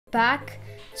back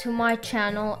to my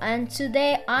channel, and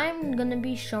today I'm gonna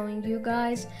be showing you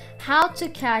guys how to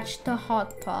catch the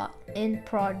hotpot in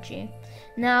Prodigy.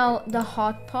 Now the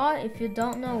hotpot, if you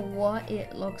don't know what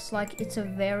it looks like, it's a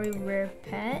very rare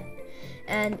pet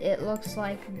and it looks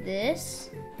like this.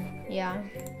 Yeah,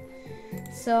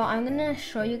 so I'm gonna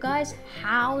show you guys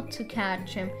how to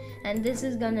catch him, and this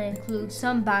is gonna include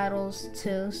some battles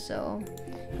too, so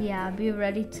yeah, be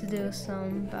ready to do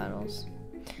some battles.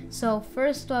 So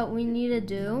first, what we need to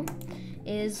do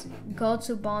is go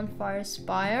to Bonfire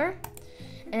Spire,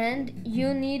 and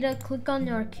you need to click on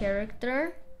your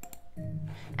character,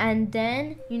 and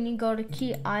then you need to go to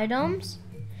key items,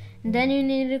 and then you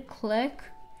need to click,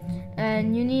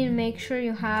 and you need to make sure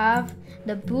you have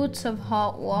the boots of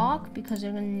hot walk because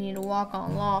you're gonna need to walk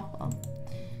on lava.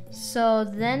 So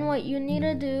then what you need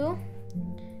to do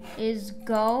is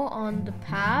go on the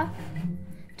path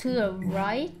to the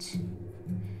right.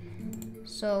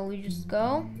 So we just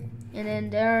go, and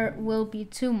then there will be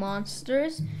two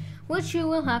monsters which you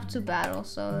will have to battle.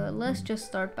 So let's just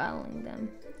start battling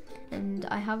them. And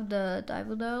I have the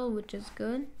Divodile, which is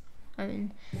good. I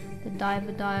mean the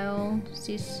Divodile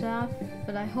Sea Staff,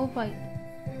 but I hope I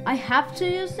have to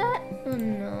use that? Oh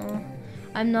no,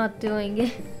 I'm not doing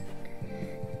it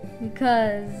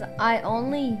because I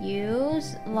only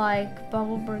use like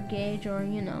Bubble Brigade or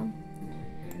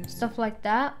stuff like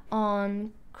that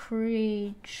on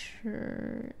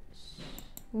creatures.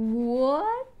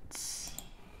 What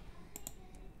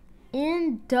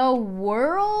in the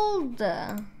world?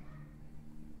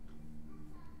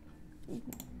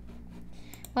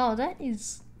 Wow, that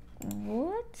is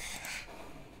what?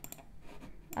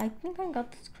 I think I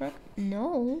got this correct.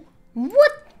 No.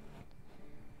 What?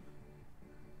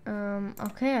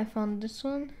 Okay, I found this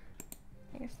one.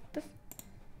 Here's this.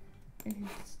 And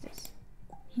it's this.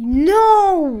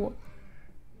 No!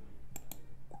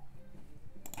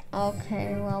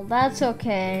 Okay, well, that's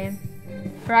okay.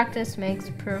 Practice makes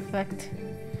perfect.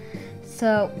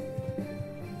 So,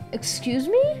 excuse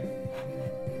me?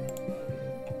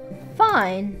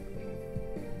 Fine.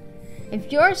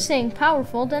 If you're saying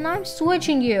powerful, then I'm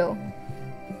switching you.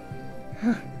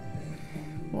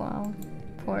 Wow,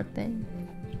 poor thing.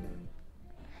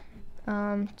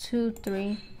 2,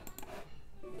 3.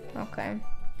 Okay.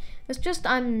 It's just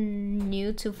I'm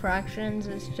new to fractions.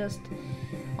 It's just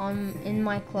in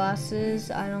my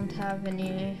classes I don't have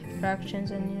any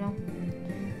fractions,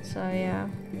 and so yeah,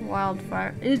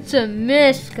 wildfire. It's a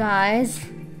miss, guys.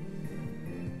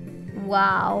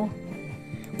 Wow.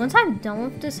 Once I'm done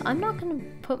with this, I'm not gonna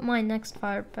put my next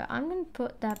fire pet. I'm gonna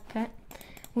put that pet,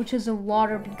 which is a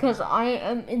water, because I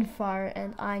am in fire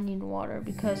and I need water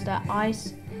because that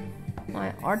ice,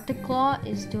 my Arctic Claw,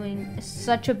 is doing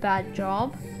such a bad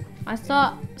job. I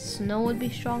thought snow would be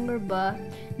stronger, but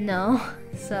no.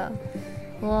 So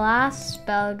last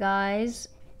spell, guys,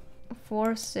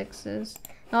 4 6s.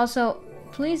 Also,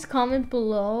 please comment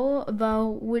below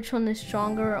about which one is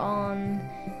stronger on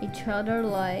each other,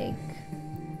 like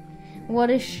what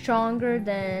is stronger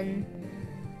than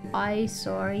ice,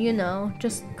 or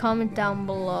just comment down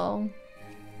below.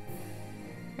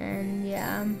 And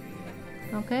yeah,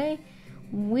 okay,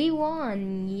 we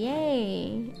won,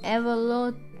 yay.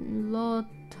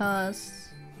 Lotus,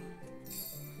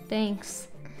 thanks.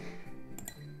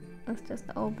 Let's just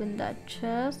open that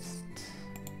chest.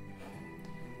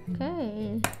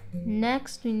 Okay,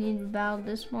 next we need to battle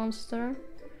this monster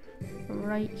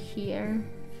right here.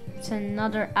 It's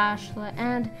another Ashlet,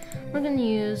 and we're gonna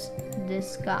use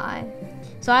this guy.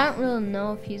 So I don't really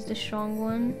know if he's the strong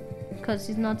one because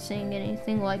he's not saying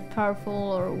anything like powerful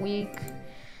or weak.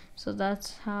 So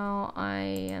that's how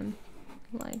I am,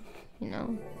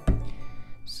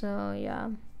 so yeah.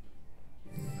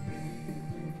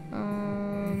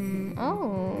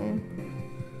 Oh,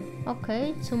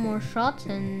 okay, 2 more shots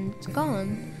and it's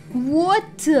gone.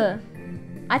 What?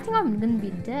 I think I'm gonna be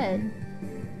dead.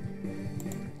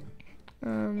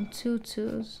 2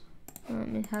 2s.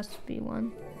 It has to be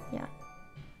 1. Yeah.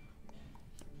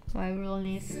 So I really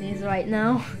need to sneeze right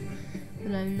now,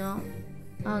 but I'm not.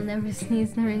 I'll never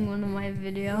sneeze during one of my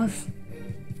videos.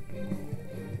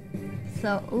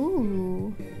 So,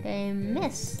 ooh, they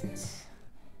missed.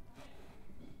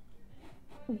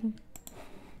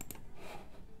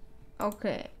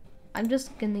 Okay, I'm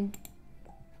just gonna.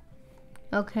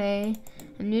 Okay,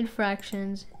 I need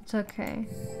fractions. It's okay.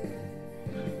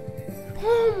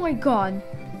 Oh my god,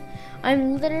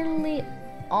 I'm literally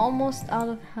almost out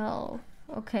of health.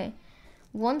 Okay,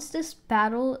 once this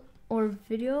battle or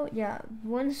video,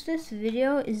 once this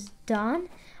video is done,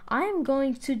 I am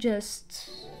going to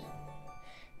just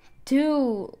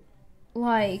do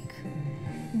like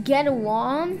get a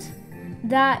wand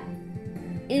that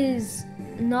is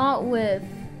not with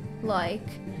like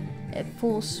a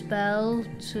full spell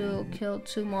to kill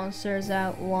 2 monsters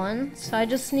at once. I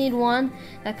just need one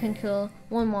that can kill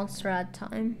 1 monster at a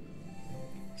time.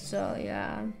 So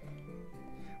yeah.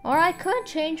 Or I could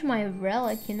change my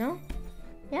relic, you know?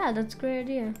 Yeah, that's a great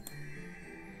idea.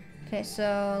 Okay,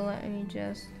 so let me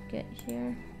just get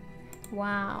here.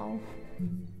 Wow.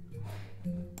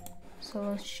 So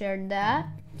let's share that.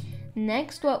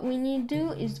 Next, what we need to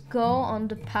do is go on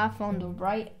the path on the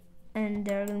right, and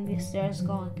there are gonna be stairs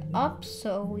going up.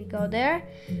 So we go there,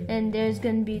 and there's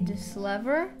gonna be this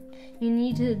lever. You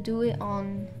need to do it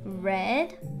on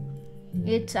red.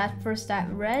 It's at first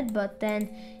at red, but then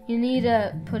you need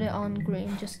to put it on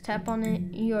green. Just tap on it,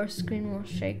 your screen will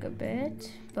shake a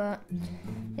bit, but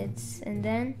and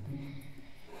then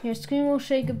your screen will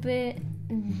shake a bit,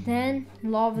 and then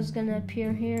lava is gonna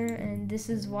appear here, and this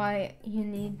is why you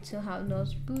need to have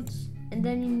those boots. And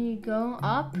then you need to go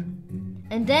up,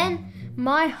 and then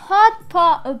my hot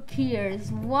pot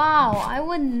appears. Wow, I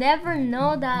would never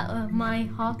know that a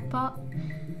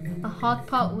hot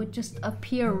pot would just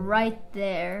appear right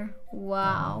there.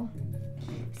 Wow.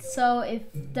 So if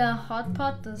the hot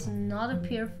pot does not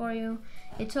appear for you,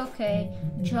 it's okay.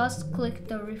 Just click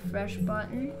the refresh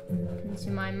button. You can see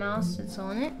my mouse, it's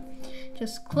on it.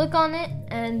 Just click on it,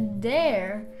 and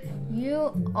there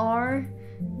you are.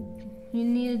 You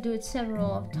need to do it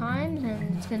several times,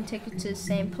 and it's gonna take you to the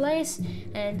same place,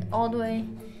 and all the way.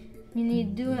 You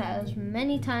need to do it as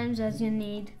many times as you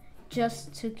need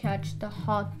just to catch the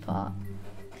hot pot.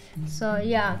 So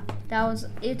yeah, that was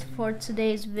it for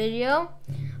today's video.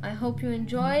 I hope you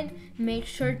enjoyed. Make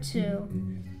sure to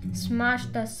smash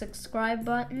the subscribe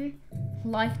button,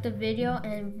 like the video,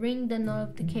 and ring the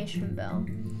notification bell.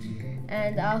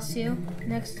 And I'll see you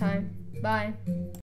next time. Bye.